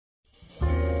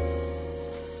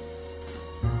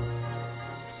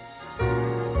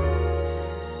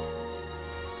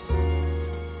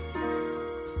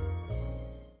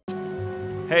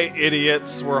Hey,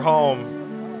 idiots, we're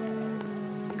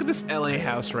home. Look at this LA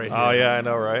house right here. Oh, yeah, I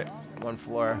know, right? One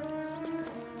floor.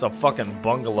 It's a fucking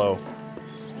bungalow.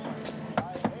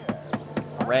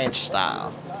 Ranch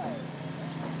style.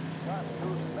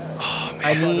 Oh,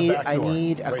 man. I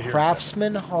need a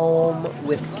craftsman home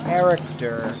with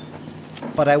character,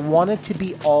 but I want it to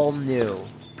be all new.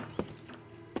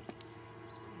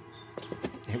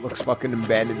 It looks fucking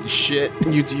abandoned as shit.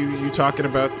 You talking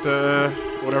about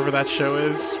whatever that show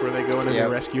is, where they go into the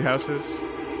rescue houses?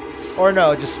 Or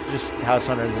no, just house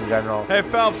hunters in general. Hey,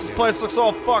 Phelps, this place looks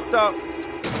all fucked up.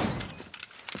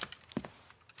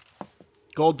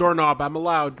 Gold doorknob, I'm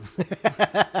allowed.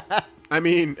 I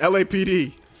mean,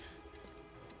 LAPD.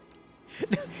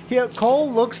 Yeah, Cole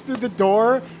looks through the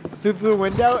door, through the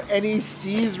window, and he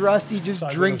sees Rusty just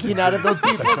drinking out of the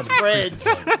people's fridge.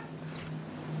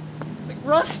 It's like,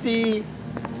 Rusty!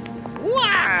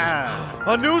 Wow!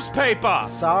 A newspaper!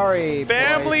 Sorry,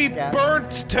 Family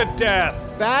burnt to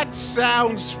death! That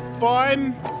sounds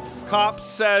fun! Cop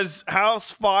says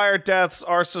house fire deaths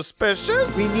are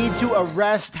suspicious? We need to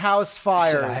arrest house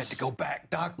fires. I had to go back,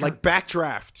 Doctor. Like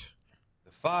backdraft.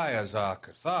 The fires are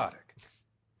cathartic.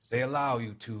 They allow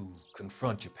you to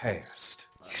confront your past.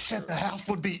 You said the house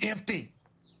would be empty.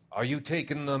 Are you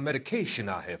taking the medication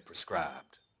I have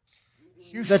prescribed?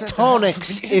 You the said tonics, the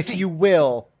house would be if empty. you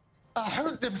will. I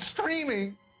heard them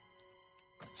screaming.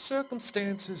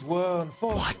 Circumstances were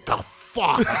unfortunate. What the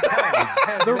fuck?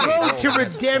 The road to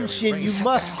redemption, you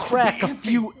must crack a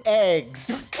few eggs.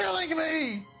 You're killing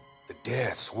me. The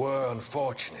deaths were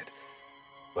unfortunate,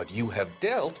 but you have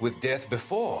dealt with death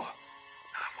before.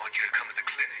 I want you to come to the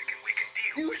clinic and we can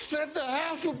deal. You said the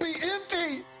house would be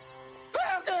empty.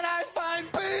 How can I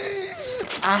find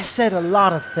peace? I said a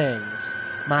lot of things,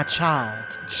 my child.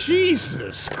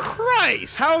 Jesus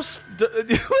Christ! Look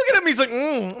at him, he's like,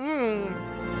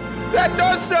 That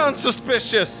does sound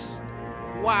suspicious!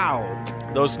 Wow.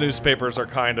 Those newspapers are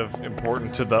kind of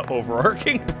important to the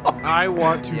overarching plot. I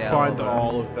want to find hold on.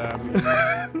 all of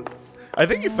them. I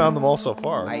think you found them all so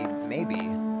far. Maybe.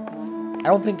 I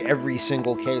don't think every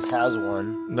single case has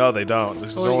one. No, they don't.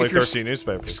 This is Well, only if you're 13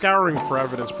 newspapers. Scouring for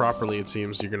evidence properly, it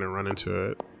seems you're gonna run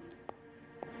into it.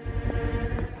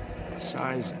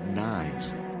 Size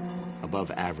 9s. Above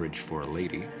average for a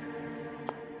lady.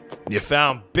 You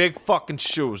found big fucking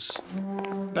shoes.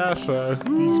 That's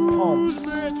These pumps.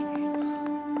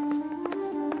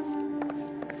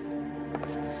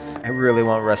 I really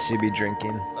want Rusty to be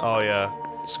drinking. Oh yeah,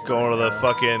 just going to the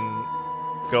fucking,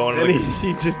 going to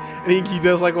and the. he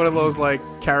does like one of those like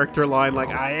character line like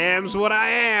I am's what I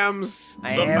am's.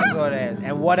 I am what I am,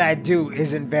 and what I do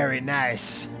isn't very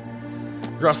nice.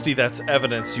 Rusty, that's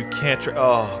evidence. You can't.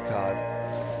 Oh god.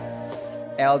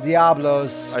 El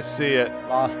Diablos. I see it.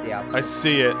 Los Diablos. I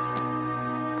see it.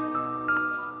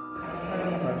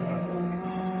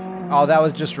 Oh, that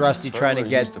was just Rusty trying to Burglar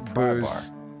get used a pry booze.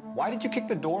 bar. Why did you kick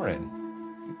the door in?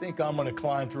 You think I'm gonna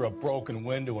climb through a broken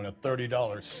window in a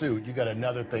 $30 suit? You got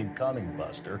another thing coming,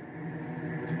 Buster.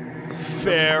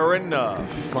 Fair enough.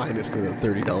 Finest of the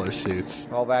 $30 suits.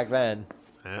 All back then.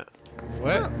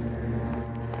 What?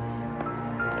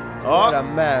 What a Oh,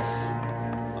 mess.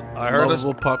 I heard a.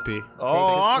 Lovable puppy.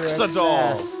 Oh, Takes us to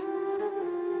Oxidol. excess.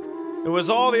 It was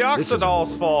all the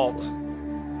Oxidol's fault.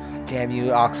 Damn you,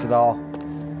 Oxidol.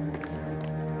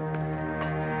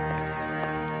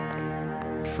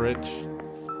 Fridge.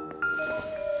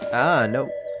 Ah, no.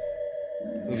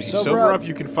 If you sober up,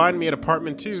 you can find me at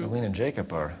apartment 2. Celine and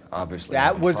Jacob are obviously That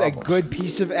having was a problems. good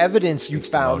piece of evidence you Speaks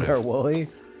to found motive. there, Wooly.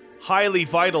 Highly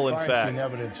vital, in Crime fact. scene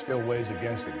evidence still weighs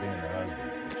against it being the husband.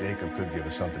 Jacob could give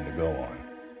us something to go on.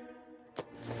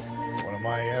 One of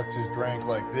my exes drank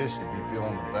like this, you'd be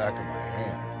feeling the back of my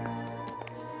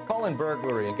hand. Call in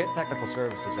burglary and get technical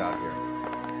services out here.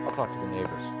 I'll talk to the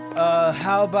neighbors.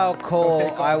 How about Don't Cole?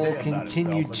 take all I day will about it,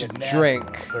 continue Phelps. to I'll get nasty drink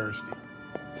when I'm thirsty.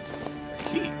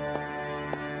 Key.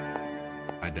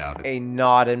 I doubt it. a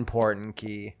not important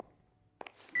key.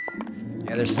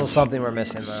 Yeah, there's still something we're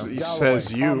missing, though. He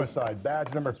says you. Homicide,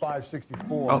 badge number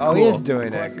 564. Oh, he cool. is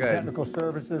doing it. Requesting Good. Technical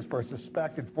services for a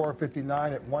suspected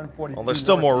 459 at 142. Well, there's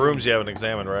still more North rooms you haven't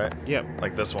examined, right? Yep.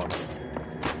 Like this one.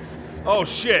 Oh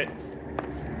shit!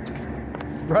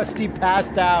 Rusty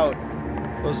passed out.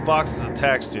 Those boxes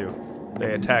attached you.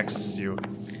 They attached you.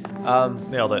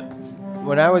 Nailed it.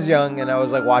 When I was young and I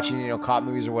was like watching, you know, cop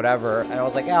movies or whatever, and I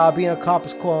was like, "Ah, being a cop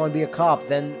is cool. I want to be a cop."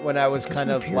 Then when I was kind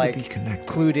of like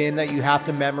clued in that you have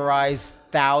to memorize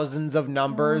thousands of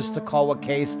numbers to call what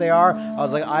case they are, I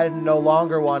was like, I no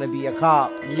longer want to be a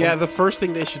cop. Yeah, the first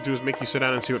thing they should do is make you sit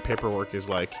down and see what paperwork is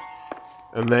like.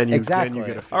 And then you Exactly. then you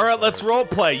get a feel All right, for let's it. role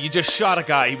play. You just shot a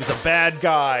guy. He was a bad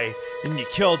guy, and you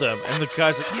killed him. And the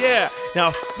guy's like, "Yeah,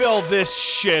 now fill this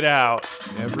shit out."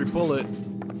 Every bullet.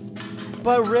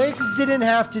 But Riggs didn't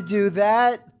have to do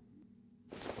that.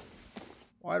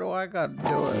 Why do I gotta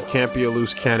do it? You can't be a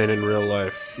loose cannon in real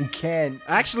life. You can.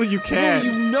 Actually, you Well, can.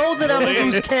 you know that I'm a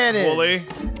loose cannon. Wooly.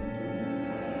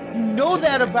 You know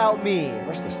that about me. The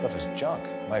rest of this stuff is junk.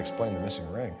 Might explain the missing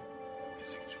ring.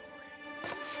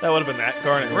 That would have been that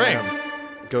garnet ring.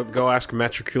 Go ask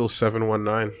Matricule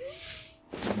 719.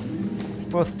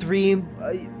 For 3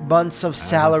 months of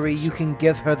salary, you can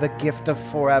give her the gift of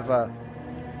forever.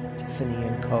 Tiffany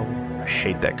and Co. I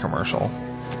hate that commercial.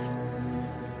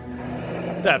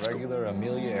 That's cool. Regular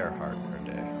Amelia Earhart per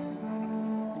day.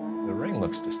 The ring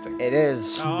looks distinct. It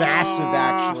is massive,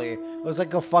 actually. It was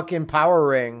like a fucking power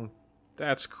ring.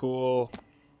 That's cool.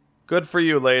 Good for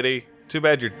you, lady. Too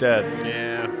bad you're dead.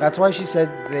 Yeah. That's why he said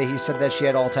that she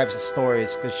had all types of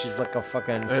stories, because she's like a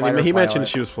fucking fighter And he mentioned pilot.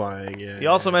 she was flying. Yeah. He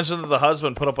also mentioned that the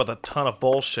husband put up with a ton of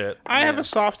bullshit. I have a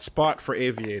soft spot for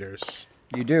aviators.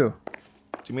 You do.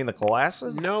 Do you mean the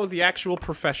glasses? No, the actual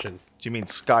profession. Do you mean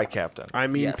sky captain? I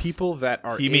mean Yes. people that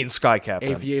are He means sky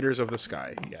captain. aviators of the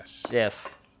sky. Yes. Yes.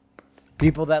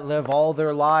 People that live all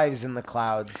their lives in the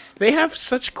clouds. They have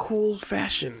such cool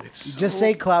fashion. It's Just so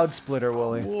say cloud splitter,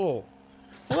 Wooly. cool.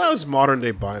 Well, that was modern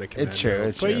day Bionic Commando. It's true,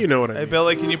 it's but true. you know what I Hey, mean.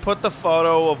 Billy, can you put the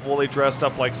photo of Wooly dressed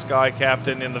up like Sky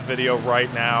Captain in the video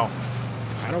right now?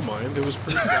 I don't mind. It was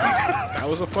pretty. That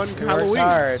was a fun Worked Halloween.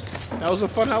 hard. That was a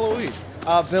fun Halloween.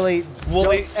 Billy,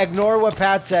 Wooly- don't ignore what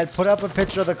Pat said. Put up a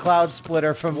picture of the cloud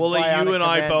splitter from Wooly, Bionic you and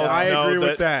I Commando. both I know agree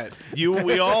with that.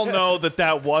 We all know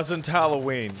that wasn't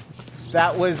Halloween.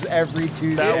 That was every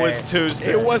Tuesday. That was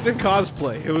Tuesday. It wasn't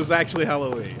cosplay. It was actually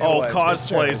Halloween. Oh, It was. It's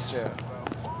true, cosplays. it's true.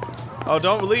 Oh,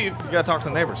 don't leave. You gotta talk to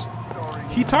the neighbors.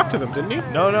 He talked to them, didn't he?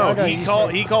 No, No, he you called.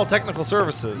 said- He called technical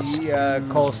services.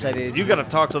 Cole said it. You gotta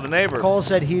talk to the neighbors. Cole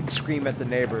said he'd scream at the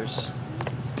neighbors.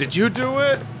 Did you do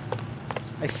it?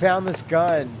 I found this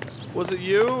gun. Was it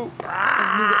you?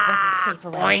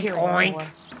 Oink, oink.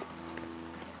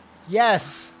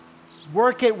 Yes.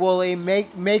 Work it, Wooly.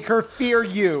 Make her fear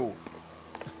you.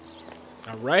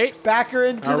 All right. Back her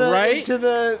into All the right. into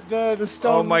the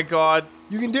stone. Oh my God!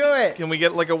 You can do it. Can we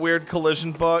get like a weird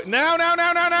collision bug? No!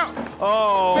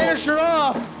 Oh! Finish her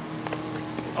off.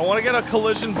 I want to get a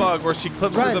collision bug where she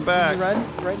clips Run. through the back. Can you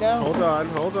run right now?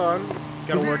 Hold on.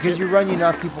 Gotta work Because it. you run, you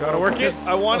knock people Gotta over. work it. Yes,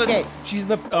 I wanted. Okay, she's in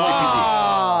the.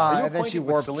 Are you And then she acquainted with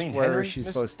warped Celine where Henry, she's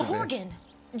Miss supposed to be. Horgan.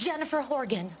 Jennifer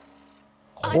Horgan.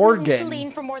 I've Horgan? known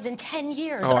Celine for more than 10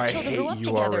 years. Oh, Our I children grew hate up you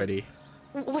together. already.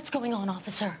 What's going on,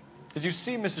 officer? Did you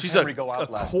see Mrs. She's Henry a go out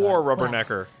last core night?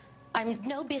 rubbernecker. I'm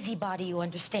no busybody, you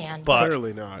understand. But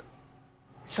Clearly not.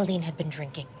 Celine had been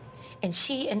drinking, and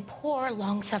she and poor,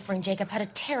 long-suffering Jacob had a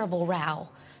terrible row.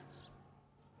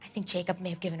 I think Jacob may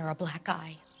have given her a black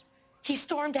eye. He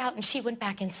stormed out, and she went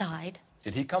back inside.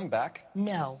 Did he come back?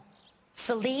 No.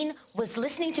 Celine was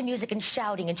listening to music and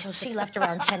shouting until she left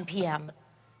around 10 p.m.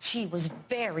 She was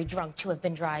very drunk to have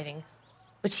been driving.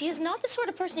 But she is not the sort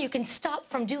of person you can stop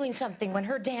from doing something when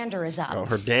her dander is up. Oh,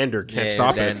 her dander can't Yeah,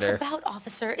 stop her it. What's this about,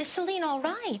 officer? Is Celine all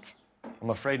right?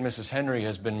 I'm afraid Mrs. Henry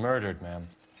has been murdered, ma'am.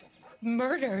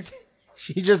 Murdered?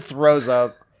 She just throws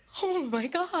up. Oh, my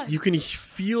God. You can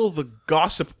feel the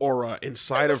gossip aura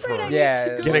inside of Afraid I her. need Yeah,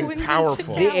 to go getting and sit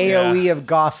powerful. The down. AOE of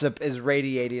gossip is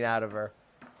radiating out of her.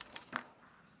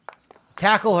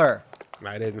 Tackle her.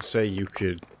 I didn't say you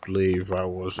could leave. I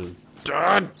wasn't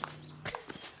done.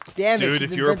 Damn it. dude,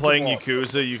 she's if you were playing invincible.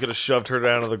 Yakuza, you could have shoved her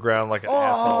down to the ground like an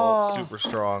asshole. Super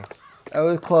strong. That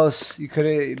was close. You could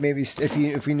have maybe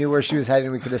if we knew where she was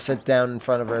heading, we could have sat down in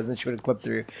front of her, and then she would have clipped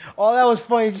through. Oh, that was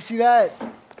funny. Did you see that?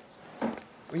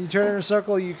 When you turn in a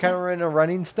circle, you kind of were in a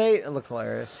running state. It looked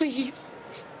hilarious. Please.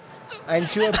 I'm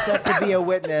too upset to be a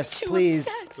witness. Too Please.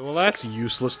 upset. Well, that's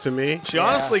useless to me. She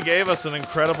honestly gave us an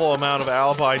incredible amount of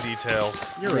alibi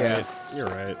details. You're Yeah. right. You're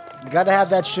right. You gotta have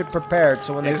that shit prepared.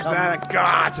 So when they Is come, that a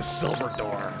god? It's a silver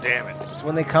door. Damn it. so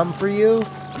when they come for you,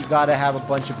 you gotta have a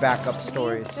bunch of backup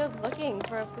stories. Good looking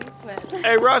for a policeman.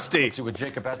 Hey, Rusty. Let's see what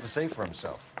Jacob has to say for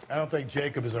himself. I don't think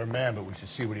Jacob is our man, but we should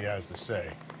see what he has to say.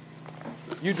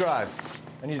 You drive.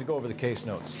 I need to go over the case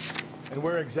notes. And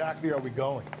where exactly are we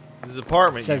going? His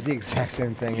apartment. Says the exact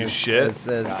same thing You as, shit. as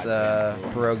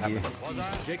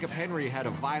Pierogi. Jacob Henry had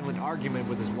a violent argument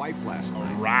with his wife last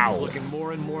night. row. It's looking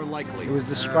more and more likely. It was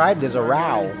described as a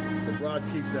row. The broad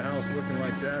keeps the house looking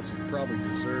like that, so you probably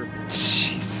deserve it.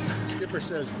 Jesus. Skipper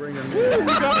says bring him We in.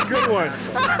 got a good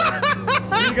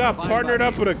one. We got partnered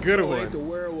up with a good You ain't the one.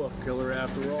 werewolf killer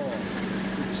after all.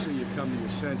 Good to see you come to your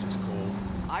senses, Cole.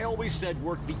 I always said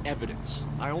work the evidence.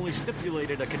 I only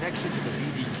stipulated a connection to the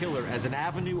VD killer as an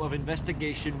avenue of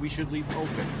investigation we should leave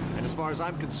open. And as far as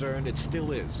I'm concerned, it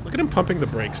still is. Look at him pumping the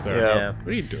brakes there. Yeah. What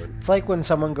are you doing? It's like when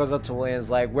someone goes up to Willie and is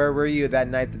like, "Where were you that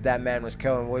night that that man was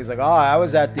killing?" Willie's like, "Oh, I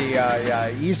was at the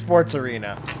esports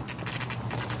arena."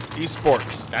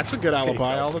 Esports. That's a good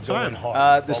alibi all the time.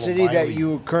 The city that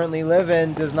you currently live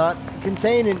in does not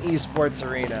contain an esports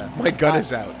arena. My gun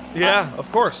is out. Yeah, of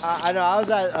course. I know. I was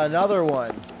at another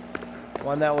one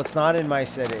that was not in my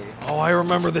city. Oh, I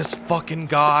remember this fucking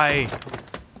guy.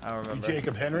 I don't remember. You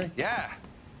Jacob Henry? Yeah.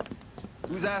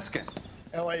 Who's asking?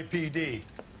 LAPD.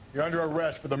 You're under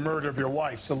arrest for the murder of your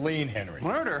wife, Celine Henry.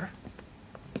 Murder?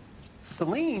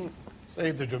 Celine?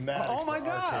 Save the dramatics. Oh my for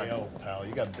God. RKO, pal.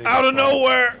 You got big Out of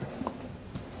nowhere.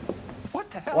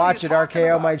 What the hell Watch are it, you talking RKO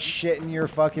about? might shit in your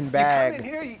fucking You bag. come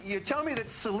in here, you tell me that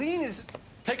Celine is...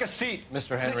 Take a seat,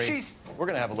 Mr. Henry. She's... We're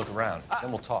gonna have a look around,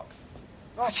 then we'll talk.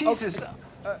 Oh, Jesus.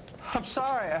 I'm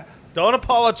sorry. Don't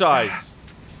apologize.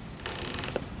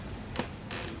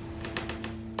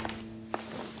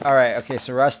 All right, okay,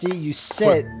 so Rusty, you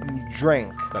sit and you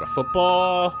drink. Got a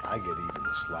football. I get even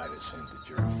the slightest hint that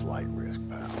you're a flight risk,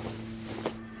 pal.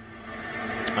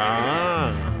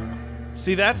 Ah.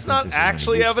 See, that's not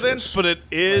actually evidence, but it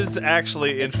is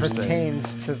actually interesting.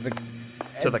 Pertains to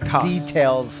the cause.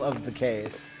 details of the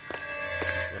case.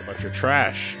 What about your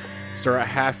trash? Is there a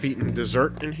half-eaten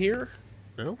dessert in here?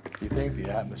 No? You think the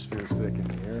atmosphere's thick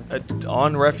in here?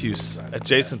 On refuse,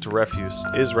 adjacent to refuse,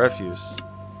 is refuse.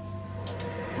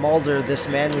 Mulder, this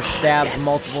man was stabbed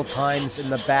multiple times in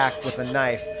the back with a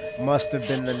knife. Must have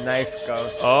been the knife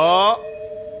ghost. Oh!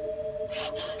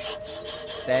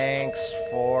 Thanks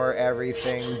for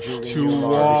everything, Julie. Too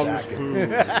long food.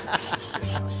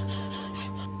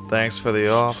 Thanks for the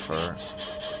offer.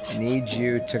 Need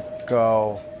you to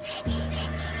go.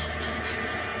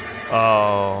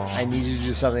 Oh. I need you to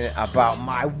do something about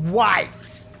my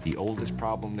wife. The oldest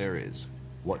problem there is,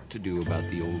 what to do about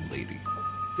the old lady.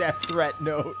 Death threat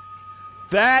note.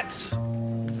 That's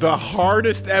the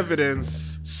hardest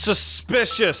evidence.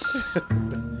 Suspicious.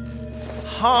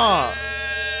 Huh.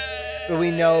 But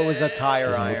we know it was a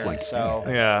tire iron, like so...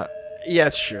 Yeah. Yeah,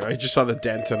 it's true. I just saw the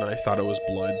dent and I thought it was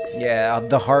blood. Yeah,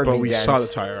 the Harvey But we dent. saw the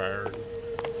tire iron.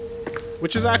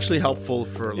 Which is actually helpful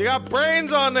for... You got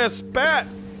brains on this, Bat.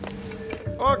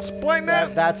 Oh, explain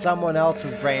that. That's someone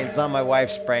else's brains, not my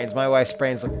wife's brains. My wife's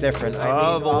brains look different.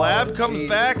 I mean, The lab comes jeez.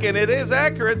 back and it is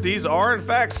accurate. These are, in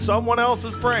fact, someone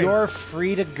else's brains. You're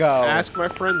free to go. Ask my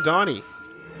friend Donnie.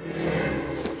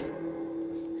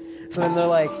 So then they're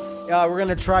like, we're going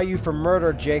to try you for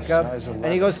murder, Jacob.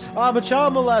 And he goes, oh, I'm a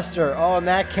child molester. Oh, in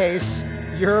that case,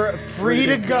 you're free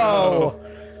to go.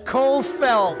 Cole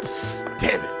Phelps.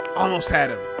 Damn it. Almost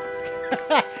had him.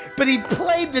 But he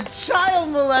played the child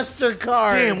molester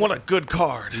card. Damn, what a good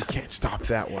card. You can't stop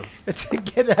that one. It's a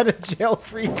get out of jail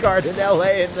free card in LA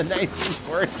in the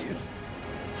 1940s.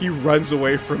 He runs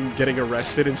away from getting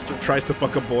arrested and tries to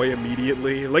fuck a boy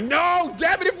immediately. Like, no!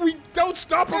 Damn it, if we don't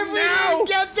stop him If we now! didn't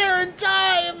get there in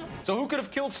time. So who could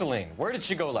have killed Celine? Where did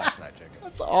she go last night, Jacob?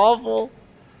 That's awful.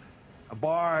 A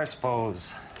bar, I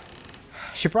suppose.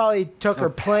 She probably took her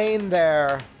plane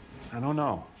there. I don't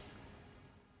know.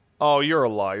 Oh, you're a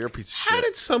liar. You're a piece of shit. How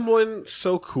did someone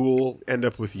so cool end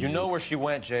up with you? You know where she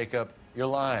went, Jacob. You're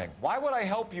lying. Why would I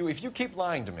help you if you keep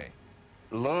lying to me?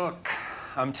 Look,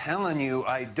 I'm telling you,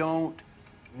 I don't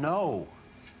know.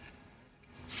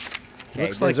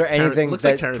 Is there anything looks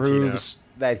like that Tarantino. proves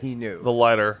that he knew? The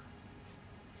lighter.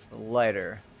 The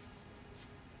lighter.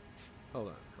 Hold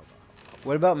on.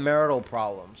 What about marital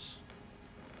problems?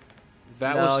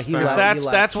 That No, was he found, left.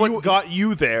 That's what got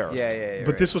you there. Yeah.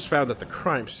 but this was found at the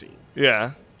crime scene.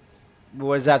 Yeah.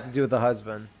 What does that have to do with the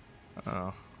husband?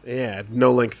 Oh. Yeah,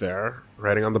 no link there.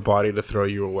 Writing on the body to throw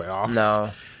you away off. No.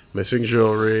 Missing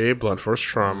jewelry, blunt force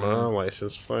trauma,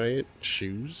 license plate,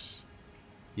 shoes.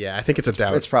 Yeah, I think it's a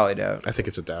doubt. It's probably doubt. I think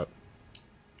it's a doubt.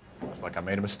 It's like I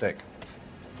made a mistake.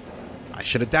 I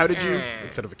should have doubted you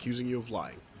instead of accusing you of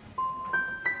lying.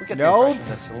 We get No. the impression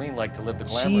that Celine liked to live the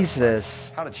glamorous Jesus.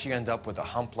 life. How did she end up with a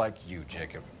hump like you,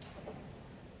 Jacob?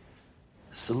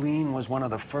 Celine was one of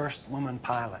the first woman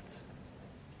pilots.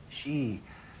 She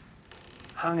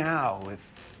hung out with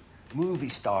movie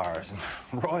stars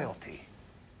and royalty.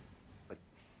 But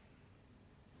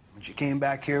when she came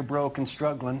back here broke and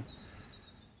struggling,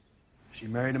 she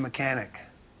married a mechanic.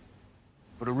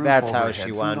 Put a roof That's over how her she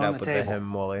head, wound food on up the with table.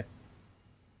 him, Wooly.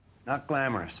 Not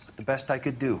glamorous, but the best I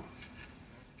could do.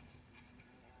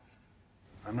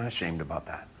 I'm not ashamed about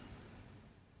that.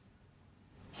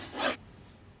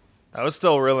 That was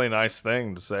still a really nice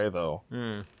thing to say, though.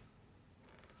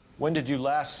 When did you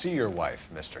last see your wife,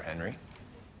 Mr. Henry?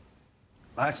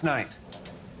 Last night.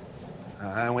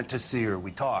 I went to see her. We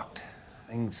talked.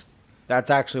 Things That's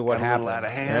actually what got a happened. little out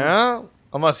of hand. Yeah?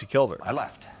 Unless he killed her. I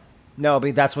left. No,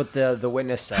 but that's what the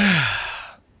witness said.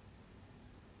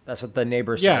 That's what the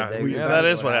neighbor said. Yeah, that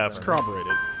is what happened. It's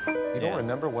corroborated. You don't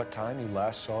remember what time you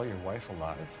last saw your wife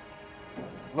alive?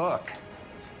 Look,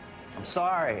 I'm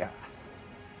sorry.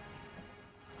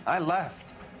 I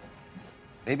left.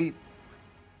 Maybe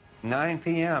 9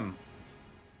 p.m.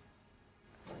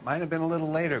 Might have been a little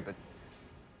later, but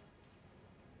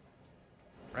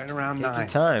right around Take 9. your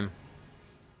time.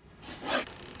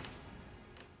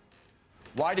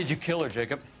 Why did you kill her,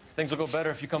 Jacob? Things will go better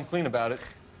if you come clean about it.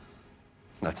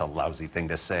 That's a lousy thing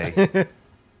to say.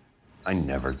 I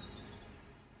never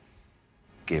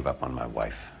gave up on my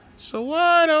wife. So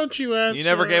why don't you answer? You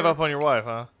never gave up on your wife,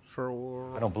 huh?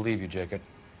 I don't believe you, Jacob.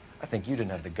 I think you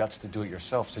didn't have the guts to do it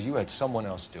yourself, so you had someone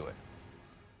else do it.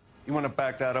 You want to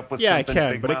back that up with Yeah, I something,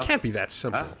 can, Big but it Mouth? can't be that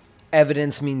simple. Huh?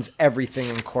 Evidence means everything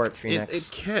in court, Phoenix.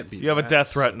 It can't be. You have a that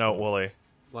death threat simple. note, Wooly.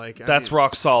 Like That's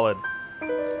rock solid.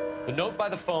 The note by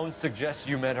the phone suggests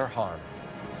you meant her harm.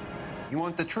 You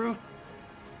want the truth?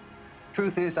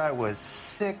 Truth is, I was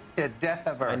sick to death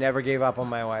of her. I never gave up on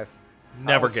my wife.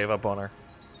 Never gave up on her.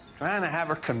 Trying to have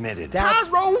her committed.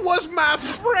 Tyrone was my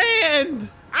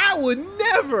friend. I would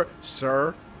never,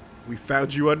 sir. We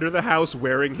found you under the house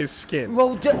wearing his skin.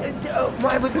 Well,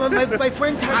 my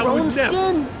friend Tyrone's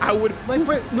skin. I would. My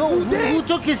friend. No, who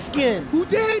took his skin? Who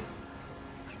did?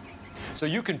 So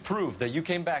you can prove that you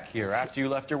came back here after you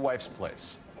left your wife's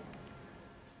place.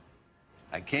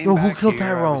 I came No, who back killed here.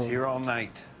 I was Tyrone? here all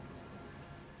night.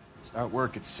 Start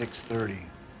work at 6:30.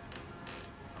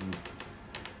 I'm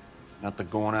not the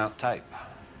going out type.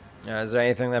 Is there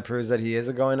anything that proves that he is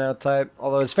a going out type?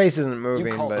 Although his face isn't You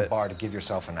moving, called the but bar to give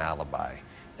yourself an alibi.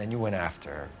 Then you went after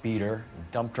her, beat her,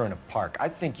 and dumped her in a park. I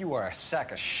think you are a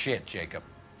sack of shit, Jacob.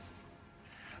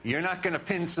 You're not going to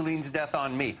pin Celine's death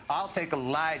on me. I'll take a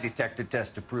lie detector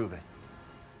test to prove it.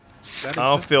 I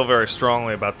don't feel very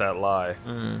strongly about that lie.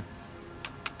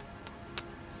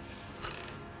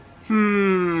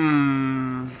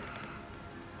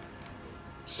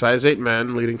 Size 8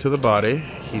 man leading to the body.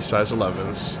 He's size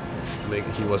 11s.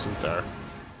 He wasn't there.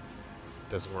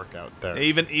 Doesn't work out there.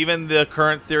 Even the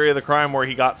current theory of the crime where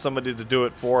he got somebody to do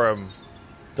it for him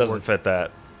doesn't fit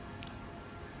that.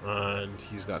 And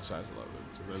he's got size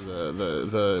 11s. And then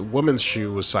the woman's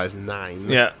shoe was size 9.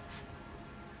 Yeah.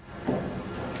 If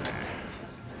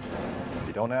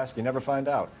you don't ask, you never find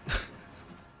out.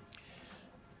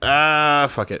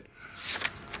 Fuck it.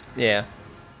 yeah,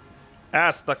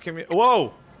 Ask the community.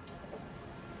 Whoa!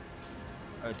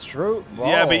 it's true.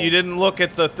 Yeah, but Whoa. you didn't look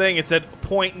at the thing. It said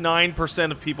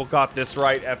 0.9% of people got this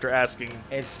right after asking.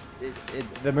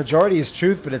 The majority is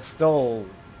truth, but it's still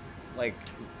like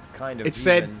kind of. It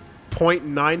said even.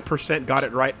 0.9% got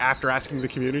it right after asking the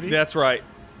community. That's right.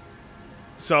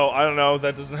 So, I don't know.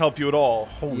 That doesn't help you at all.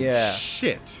 Holy Yeah.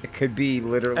 shit. It could be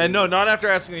literally. And no, not after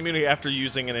asking the community, after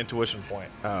using an intuition point.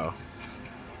 Oh.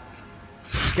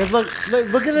 Because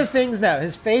look at the things now.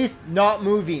 His face not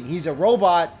moving. He's a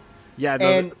robot. Yeah, no,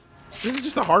 And this is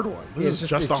just a hard one. This is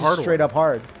just a it's hard one. straight up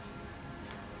hard.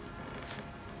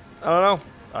 I don't know.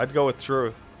 I'd go with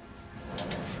truth.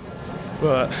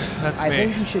 But that's I me.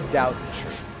 think you should doubt the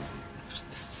truth.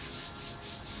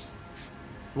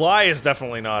 Lie is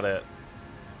definitely not it.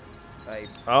 I,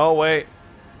 Oh, wait.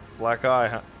 Black eye,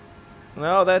 huh?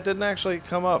 No, that didn't actually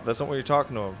come up. That's not what you're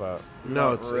talking to him about. No,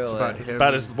 Not it's really. about It's him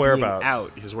about his being whereabouts.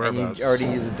 out. His and whereabouts. you already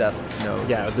used a death note.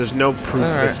 Yeah, there's no proof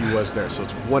that he was there, so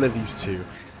it's one of these two.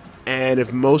 And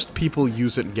if most people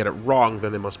use it and get it wrong,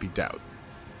 then they must be doubt.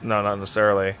 No, not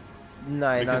necessarily.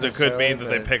 No, Because not it could mean necessarily, that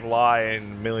they but pick lie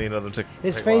and a million of them took.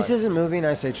 His pick face lie. isn't moving.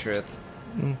 I say truth.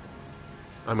 I'm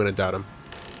gonna doubt him.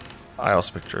 I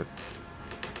also pick truth.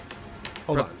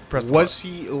 Hold on. press the Was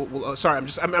he? Sorry, I'm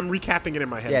recapping it in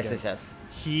my head. Yes, again. yes, yes.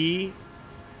 He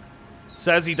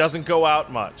Says he doesn't go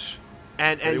out much.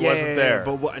 and But he yeah, wasn't yeah, there.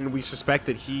 yeah, but and we suspect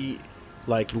that he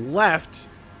like left,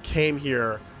 came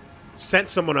here, sent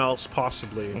someone else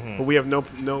possibly, but we have no.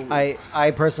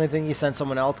 I personally think he sent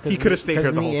someone else because He could have stayed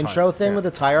here the whole the time. intro thing with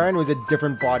the Tyron was a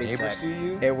different body Neighbor type. see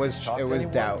you? It was Talk to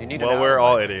anyone? doubt. You need an Well, we're alibi.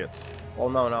 all idiots. Well,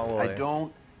 no, not I Willie.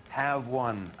 don't have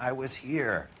one. I was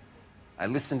here. I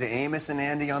listened to Amos and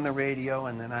Andy on the radio,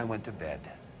 and then I went to bed.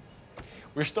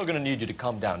 We're still going to need you to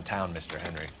come downtown, Mr.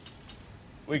 Henry.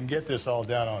 We can get this all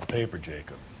down on paper,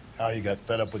 Jacob. How you got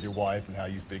fed up with your wife and how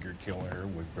you figured killing her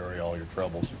would bury all your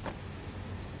troubles.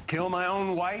 Kill my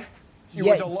own wife? She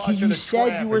Yeah, was a loss you in a said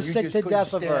trap you were and sick just to couldn't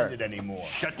death of stand her. it anymore.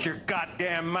 Shut your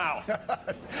goddamn mouth.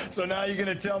 So now you're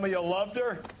gonna tell me you loved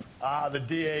her? The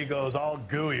DA goes all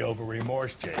gooey over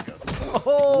remorse, Jacob.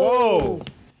 Oh! Whoa!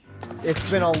 It's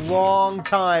been a long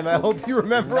time. I hope you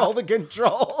remember all the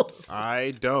controls.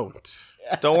 I don't.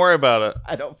 Don't worry about it.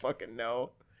 I don't fucking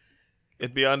know.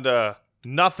 It'd be under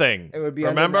nothing. It would be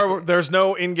Remember, under nothing. There's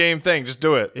no in-game thing. Just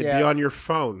do it. It'd be on your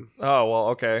phone. Oh, well,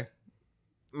 okay.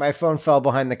 My phone fell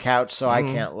behind the couch, so I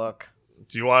can't look.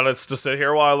 Do you want us to sit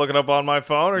here while I look it up on my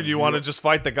phone, or do you want to just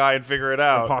fight the guy and figure it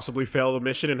out? And possibly fail the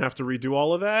mission and have to redo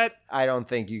all of that? I don't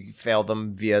think you failed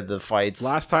them via the fights.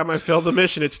 Last time I failed the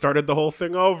mission, it started the whole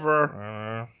thing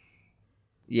over.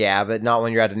 Yeah, but not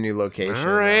when you're at a new location.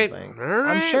 All right.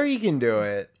 I'm sure you can do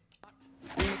it.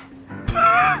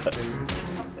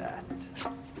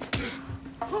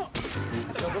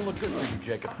 Doesn't look good for you,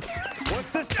 Jacob.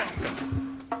 What's this?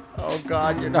 Oh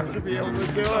God, you're not gonna be able to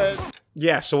do it.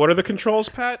 Yeah. So what are the controls,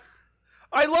 Pat?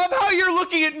 I love how you're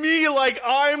looking at me like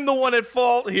I'm the one at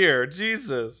fault here.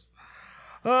 Jesus.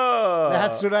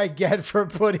 That's what I get for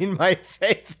putting my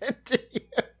faith into you.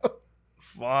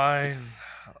 Fine.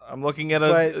 I'm looking at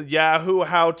a Yahoo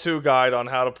how-to guide on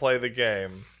how to play the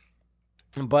game.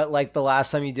 But like the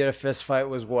last time you did a fist fight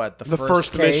was what? The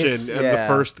first mission and the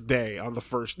first day on the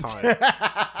first time.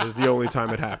 It was the only time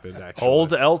it happened, actually.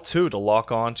 Hold L2 to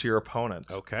lock on to your opponent.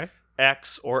 Okay.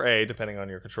 X or A, depending on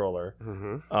your controller,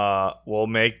 will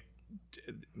make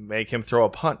him throw a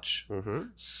punch.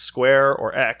 Square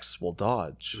or X will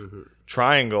dodge.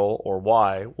 Triangle or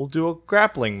Y will do a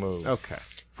grappling move. Okay.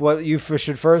 What you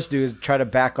should first do is try to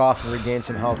back off and regain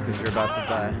some health because you're about to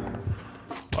die.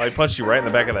 Oh, he punched you right in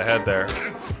the back of the head there.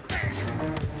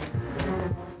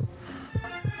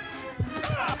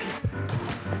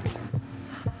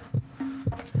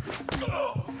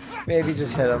 Maybe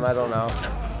just hit him, I don't know.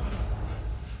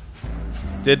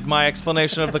 Did my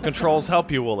explanation of the controls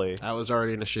help you, Wooly? I was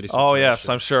already in a shitty situation. Oh, yes,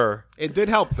 I'm sure. It did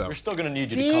help, though. We're still gonna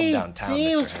need you to come downtown.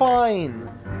 See, it was fine.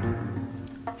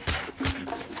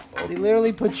 They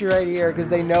literally put you right here because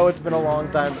they know it's been a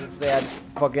long time since they had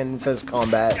fucking fist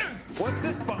combat. What's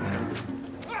this button?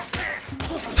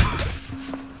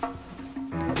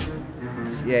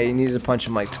 Yeah, you needed to punch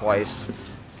him like twice.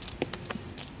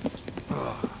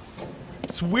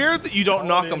 It's weird that you don't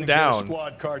knock him Get a down.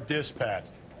 squad car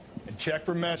dispatched. And check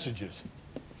for messages.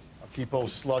 I'll keep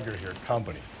old Slugger here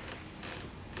company.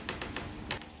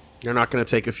 You're not going to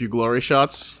take a few glory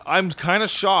shots? I'm kind of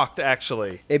shocked,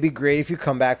 actually. It'd be great if you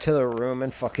come back to the room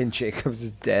and fucking Jacobs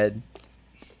is dead.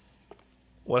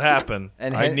 What happened?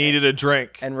 And I needed a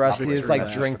drink. And Rusty is like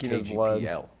drinking his blood.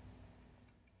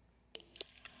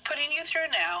 Putting you through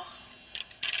now.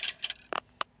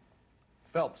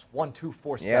 Phelps,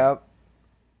 1247. Yep.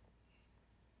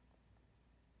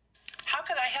 How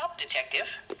could I help, Detective?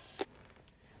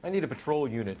 I need a patrol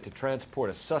unit to transport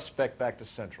a suspect back to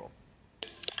Central.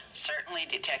 Certainly,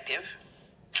 Detective.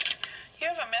 You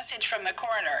have a message from the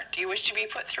coroner. Do you wish to be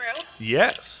put through?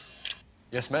 Yes.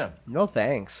 Yes, ma'am. No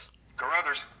thanks.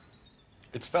 Carruthers,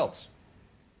 It's Phelps.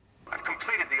 I've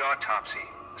completed the autopsy.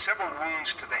 Several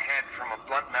wounds to the head from a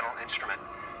blunt metal instrument.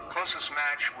 Closest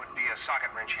match would be a socket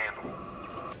wrench handle.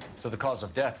 So the cause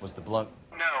of death was the blunt.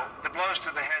 No, the blows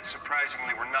to the head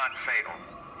surprisingly were not fatal.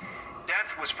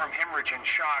 Death was from hemorrhage and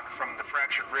shock from the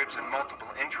fractured ribs and multiple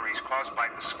injuries caused by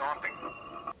the stomping.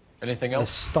 Anything The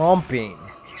else? stomping.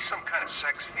 He's some kind of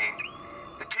sex fiend.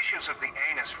 The tissues of the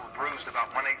anus were bruised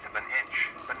about 1/8 of an inch,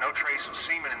 but no trace of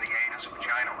semen in the anus,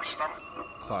 vagina, or stomach.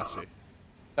 Classy.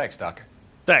 Thanks, Doctor.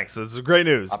 Thanks, this is great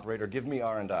news. Operator, give me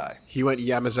R&I. He went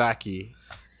Yamazaki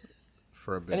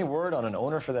for a bit. Any word on an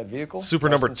owner for that vehicle? Super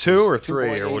number License 2 or is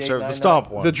 3, or whichever, the 2.8899. stomp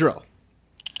one. The drill.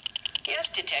 Yes,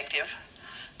 Detective.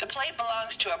 The plate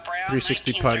belongs to a brown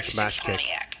 360 punch, mash kick.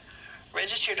 Pontiac.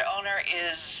 Registered owner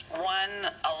is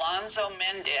one Alonzo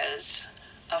Mendez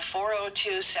of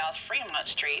 402 South Fremont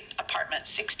Street, apartment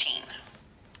 16.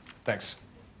 Thanks.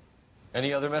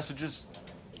 Any other messages?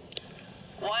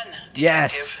 One, Detective.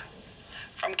 Yes.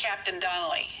 From Captain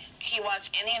Donnelly. He wants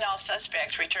any and all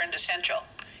suspects returned to Central.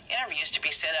 Interviews to be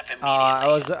set up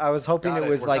immediately. I was hoping Got it it.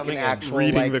 was We're like an coming in. actual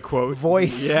Reading like, the quote.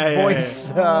 voice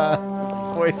voice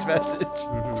message.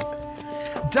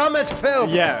 Dumb it,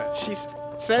 Phelps. Yeah, she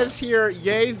says here,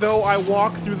 "Yea, though I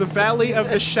walk through the valley of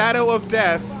the shadow of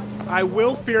death, I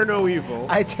will fear no evil."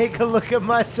 I take a look at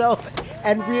myself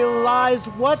and realized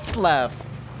what's left.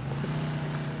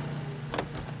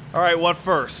 All right, what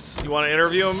first? You want to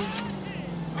interview him?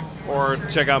 Or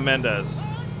check out Mendez?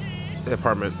 The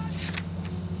apartment.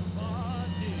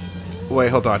 Wait,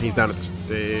 hold on. He's down at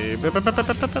the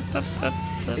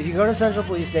If you go to Central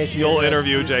Police Station, You'll you're gonna-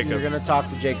 interview Jacobs. You're gonna talk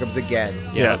to Jacobs again.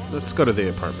 Yeah, let's go to the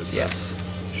apartment. Yes.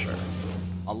 Sure.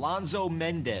 Alonzo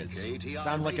Mendez.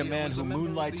 Sound like a man who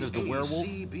moonlights as the werewolf?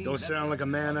 Don't sound like a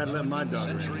man I'd let my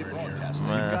daughter in right here.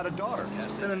 You've got a daughter.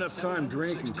 Spend enough time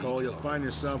drinking, Cole, you'll find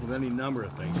yourself with any number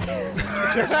of things.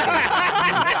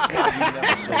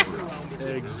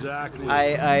 Exactly.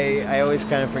 I always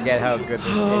kind of forget how good this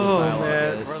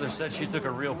dialogue is. Brother said she took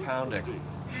a real pounding.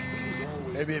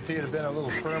 Maybe if he had been a little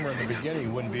firmer in the beginning, he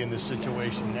wouldn't be in this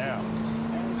situation now.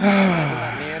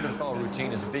 That Neanderthal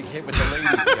routine is a big hit with the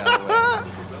ladies, by the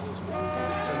way.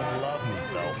 Women love me,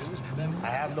 Phelps. I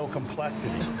have no complexity.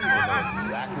 They know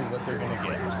exactly what they're gonna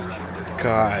get.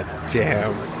 God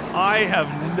damn. I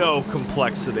have no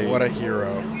complexity. What a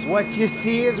hero. What you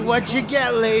see is what you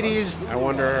get, ladies. I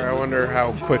wonder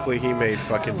how quickly he made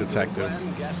fucking detective.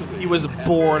 He was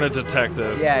born a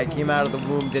detective. Yeah, he came out of the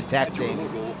womb detecting.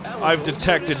 I've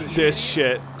detected this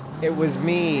shit. It was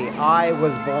me. I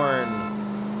was born.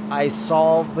 I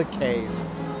solved the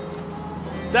case.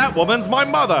 That woman's my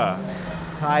mother.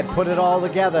 I put it all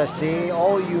together, see?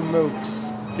 All you mooks.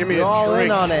 Give me You're a all drink.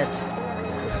 in on it.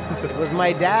 It was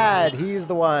my dad. He's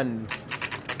the one.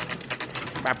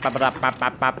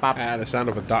 The sound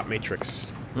of a dot matrix.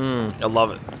 I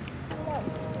love it.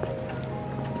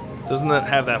 Doesn't that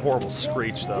have that horrible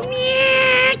screech, though?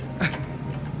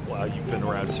 Wow, you've been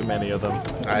around too many of them.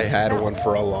 I had one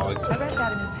for a long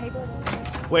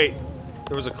time. Wait,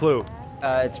 there was a clue.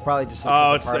 It's probably just it's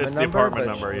apartment the apartment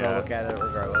but number, we'll yeah. look at it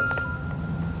regardless.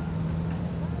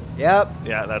 Yep.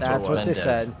 Yeah, that's what what they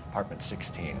said. Apartment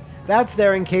 16. That's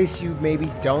there in case you maybe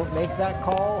don't make that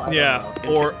call. I don't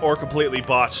know. or completely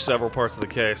botch several parts of the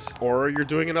case. Or you're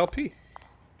doing an LP.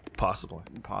 Possibly.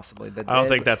 Possibly, but I don't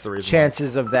think that's the reason.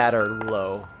 Chances of that are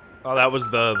low. Oh, that was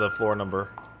the floor number.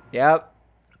 Yep.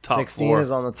 Top 16 floor.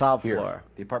 is on the top Here, floor.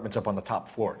 the apartment's up on the top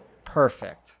floor.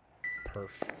 Perfect.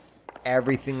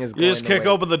 Everything is going You just kick the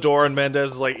way. open the door and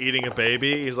Mendez is like eating a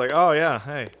baby. He's like, oh yeah,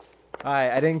 hey.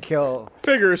 I didn't kill.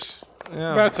 Figures.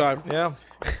 Yeah. About time. Yeah.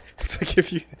 It's like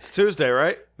if you. It's Tuesday,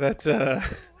 right?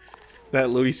 That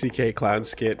Louis C.K. clown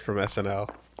skit from SNL.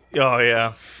 Oh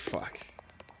yeah. Fuck.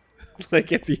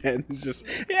 Like at the end, it's just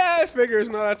it figures.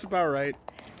 No, that's about right.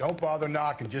 Don't bother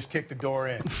knocking, just kick the door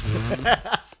in.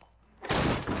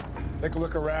 Take a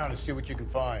look around and see what you can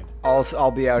find.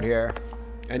 I'll be out here.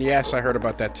 And yes, I heard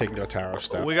about that Tig Notaro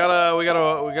stuff. We got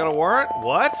a warrant?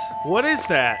 What? What is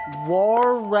that?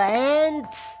 Warrant?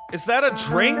 Is that a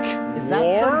drink? Is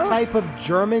that some type of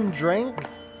German drink?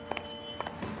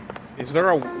 Is there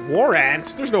a war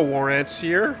ant? There's no war ants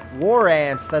here. War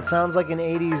ants. That sounds like an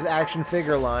 80s action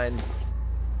figure line.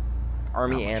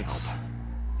 Army ants.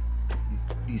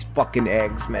 These fucking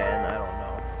eggs, man. I don't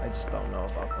know. I just don't know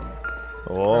about them.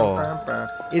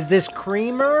 Oh. Is this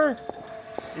creamer?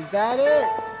 Is that it?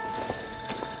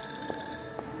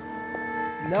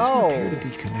 No. Appear to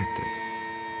be connected.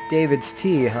 David's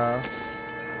tea, huh?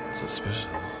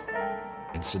 Suspicious.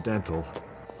 Incidental.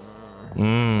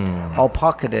 I'll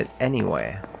pocket it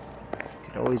anyway.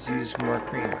 Could always use more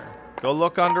creamer. Go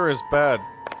look under his bed.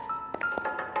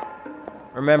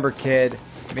 Remember, kid,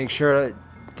 make sure to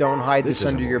don't hide this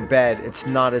under your bed. It's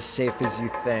not as safe as you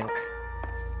think.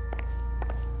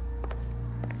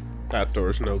 That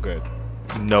door's no good.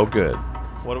 No good.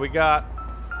 What do we got?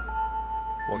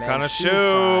 What Man, kind of shoe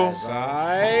shoe?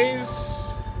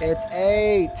 Size? It's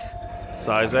 8.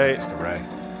 Size 8. Just a ray.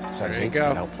 Size There you 8's go.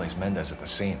 gonna help place Mendez at the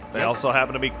scene. They also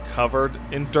happen to be covered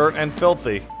in dirt and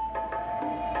filthy.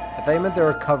 I thought you meant they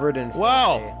were covered in.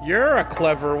 Wow. filthy. You're a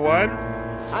clever one.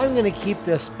 I'm gonna keep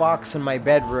this box in my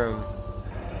bedroom.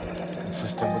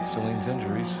 Consistent with Celine's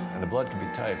injuries, and the blood can be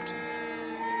typed.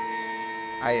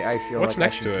 I feel What's like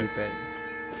next I should to it? keep it.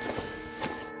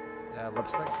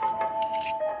 Lipstick.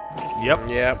 Yep.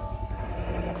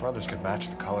 Yep. Brothers could match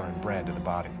the color and brand of the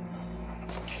body.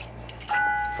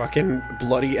 Fucking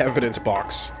bloody evidence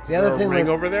box. Is The other there a thing ring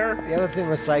with- over there? The other thing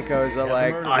with Psycho is that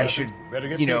like murder I weapon. should, Better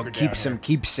get you know, deeper keep down some here.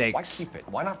 keepsakes. Why keep it?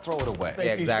 Why not throw it away? Think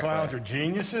Yeah, these exactly. clowns are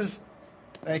geniuses?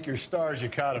 Thank your stars you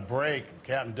caught a break.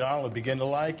 Captain Donald will begin to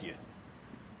like you.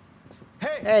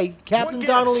 Hey, Captain What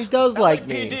Donnelly gives? does like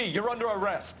me. LAPD, you're under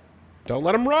arrest. Don't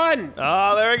let him run.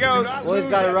 Oh, there he goes. Well, he's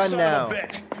gotta run son now. Of a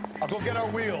bitch. I'll go get our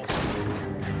wheels.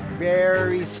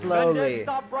 Very slowly.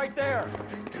 Stop right there.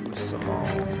 Do some more.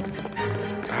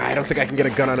 I don't think I can get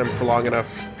a gun on him for long enough.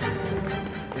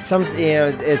 Some, you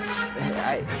know,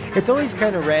 it's always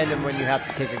kind of random when you have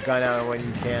to take a gun out and when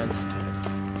you can't.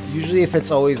 Usually, if it's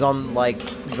always on like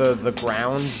the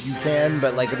ground, you can.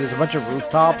 But like if there's a bunch of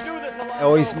rooftops, it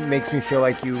always makes me feel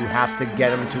like you have to get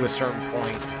them to a certain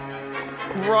point.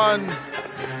 Run.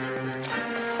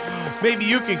 Maybe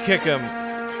you can kick him.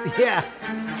 Yeah.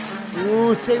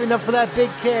 Ooh, saving up for that big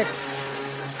kick.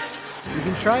 You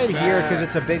can try it here because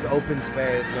it's a big open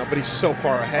space. No, but he's so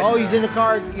far ahead. Oh, he's in the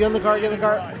car. Get in the car. Get in the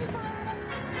car.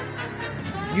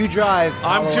 You drive.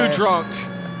 I'm too drunk.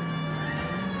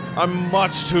 I'm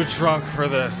much too drunk for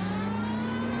this.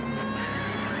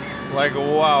 Like,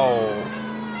 wow.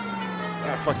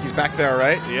 Ah, fuck, he's back there,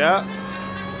 right? Yeah.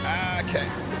 Okay.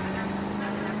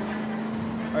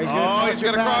 Oh, he's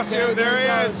gonna cross you. There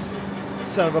he is.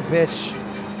 Son of a bitch.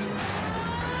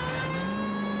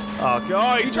 Oh,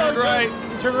 he turned right.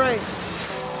 He turned right.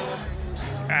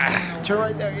 Turn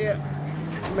right there, yeah.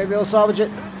 Maybe he'll salvage it.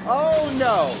 Oh,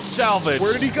 no. Salvage.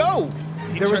 Where did he go?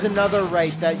 There was another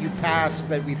right that you passed,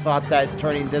 but we thought that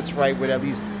turning this right would at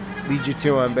least lead you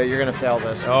to him, but you're going to fail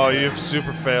this. Oh, you've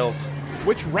super failed.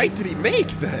 Which right did he make,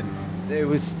 then? It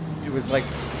was like...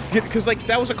 Because, like,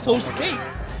 that was a closed gate.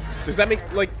 Does that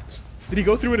make, like... Did he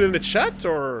go through it in a shut,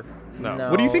 or... No.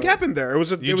 What do you think happened there? It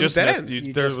was a You dead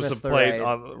end. there was a plate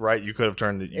on the right you could have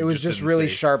turned that you It was just didn't really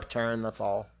see. sharp turn, that's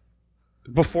all.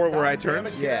 Before where I turned?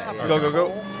 Yeah.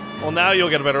 Go. Well, now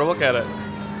you'll get a better look at it.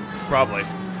 Probably.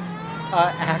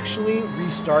 Actually,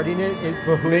 restarting it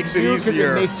behooves Makes it you because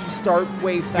easier. it makes you start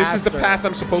way faster. This is the path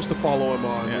I'm supposed to follow him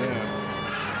on. Yeah.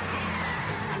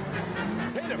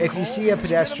 If you see a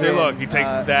pedestrian... See, look, he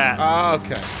takes that. Ah,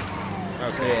 okay. Okay.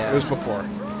 So, yeah. It was before.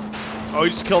 Oh, he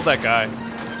just killed that guy.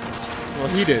 Well,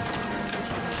 he did.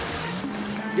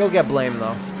 You'll get blamed,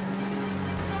 though.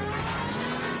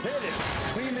 Hit it.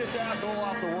 Clean this asshole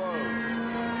off the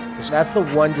road. That's the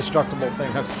one destructible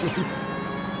thing I've seen.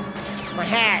 My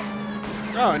hat!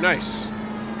 Oh, nice.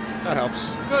 That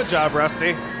helps. Good job,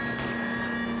 Rusty.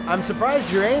 I'm surprised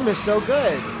your aim is so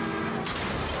good.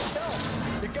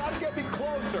 You gotta get me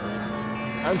closer.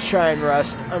 I'm trying,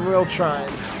 Rust. I'm real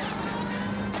trying.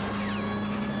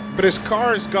 But his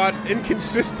car's got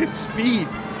inconsistent speed.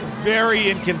 Very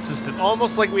inconsistent.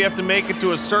 Almost like we have to make it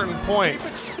to a certain point. Keep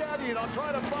it steady and I'll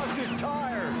try to bust his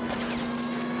tires.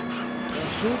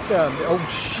 Shoot them. Oh,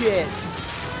 shit.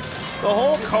 The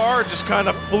whole car just kind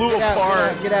of flew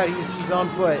apart. Get out. He's on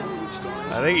foot.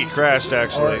 I think he crashed,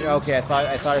 actually. Okay, I thought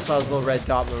I saw his little red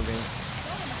dot moving.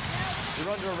 You're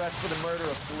under arrest for the murder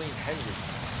of Celine Henry.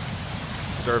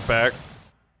 Dirtbag.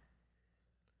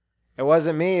 It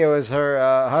wasn't me. It was her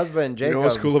husband, Jacob. You know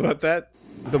what's cool about that?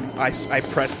 I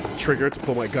pressed the trigger to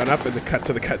pull my gun up and cut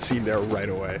to the cutscene there right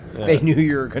away. Yeah. They knew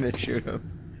you were going to shoot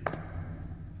him.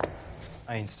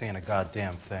 I ain't saying a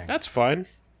goddamn thing. That's fine.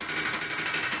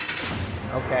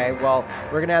 Okay, well,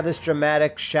 we're going to have this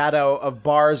dramatic shadow of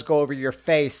bars go over your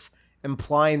face,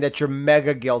 implying that you're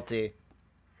mega guilty.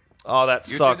 Oh, that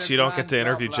sucks. You don't get to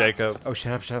interview Jacob. Oh,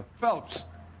 shut up. Phelps,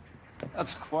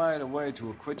 that's quite a way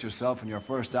to acquit yourself in your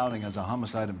first outing as a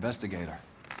homicide investigator.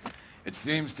 It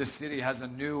seems the city has a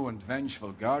new and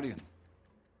vengeful guardian.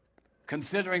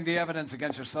 Considering the evidence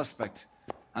against your suspect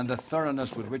and the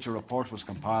thoroughness with which a report was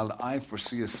compiled, I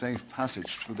foresee a safe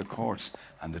passage through the courts,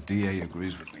 and the DA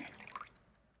agrees with me.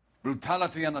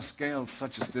 Brutality on a scale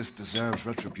such as this deserves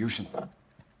retribution.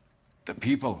 The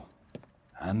people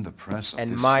and the press of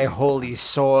And this my city. holy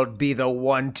soul be the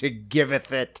one to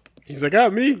giveth it. He's like, oh,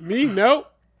 me, no.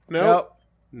 Nope.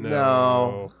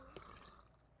 Wow.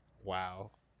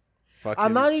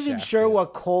 I'm not even sure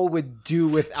what Cole would do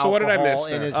with alcohol So what did I miss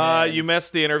in there? his hand. You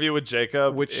missed the interview with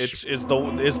Jacob, which is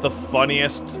the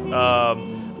funniest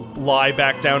lie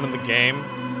back down in the game,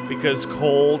 because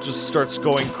Cole just starts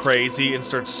going crazy and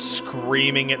starts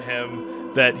screaming at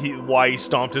him that why he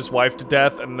stomped his wife to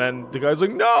death, and then the guy's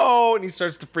like, no, and he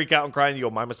starts to freak out and cry, and you go,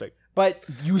 my mistake. But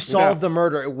you solved the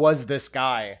murder. It was this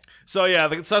guy. So yeah,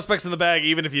 the suspect's in the bag,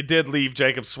 even if you did leave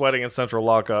Jacob sweating in central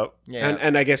lockup. Yeah.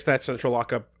 And I guess that central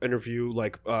lockup interview,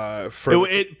 like,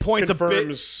 It points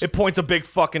a big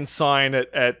fucking sign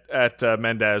at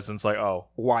Mendez, and it's like, oh,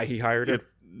 why he hired him?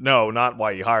 No, not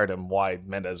why he hired him. Why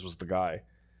Mendez was the guy.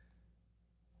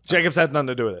 Jacobs had nothing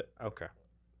to do with it. Okay.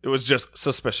 It was just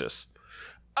suspicious.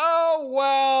 Oh,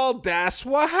 well, that's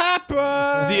what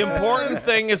happened. The important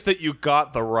thing is that you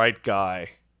got the right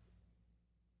guy.